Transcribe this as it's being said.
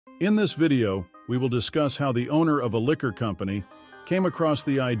In this video, we will discuss how the owner of a liquor company came across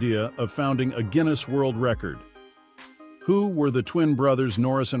the idea of founding a Guinness World Record. Who were the twin brothers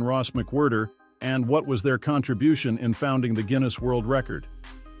Norris and Ross McWhirter, and what was their contribution in founding the Guinness World Record?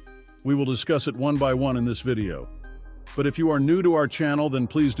 We will discuss it one by one in this video. But if you are new to our channel, then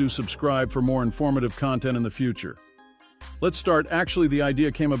please do subscribe for more informative content in the future. Let's start. Actually, the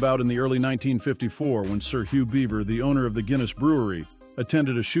idea came about in the early 1954 when Sir Hugh Beaver, the owner of the Guinness Brewery,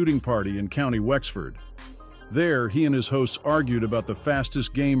 attended a shooting party in County Wexford. There, he and his hosts argued about the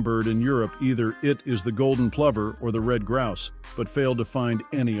fastest game bird in Europe. Either it is the golden plover or the red grouse, but failed to find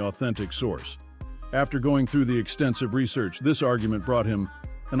any authentic source. After going through the extensive research, this argument brought him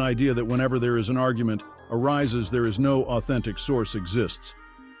an idea that whenever there is an argument arises, there is no authentic source exists.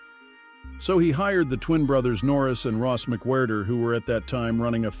 So he hired the twin brothers Norris and Ross McWhirter, who were at that time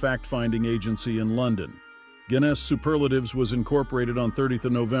running a fact-finding agency in London. Guinness Superlatives was incorporated on 30th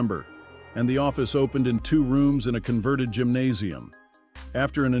of November, and the office opened in 2 rooms in a converted gymnasium.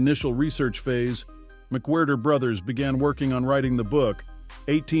 After an initial research phase, McWhirter brothers began working on writing the book,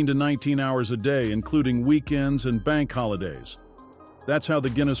 18 to 19 hours a day, including weekends and bank holidays. That's how the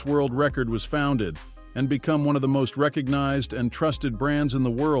Guinness World Record was founded and become one of the most recognized and trusted brands in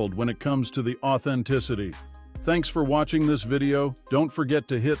the world when it comes to the authenticity. Thanks for watching this video. Don't forget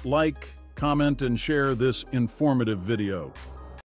to hit like, comment, and share this informative video.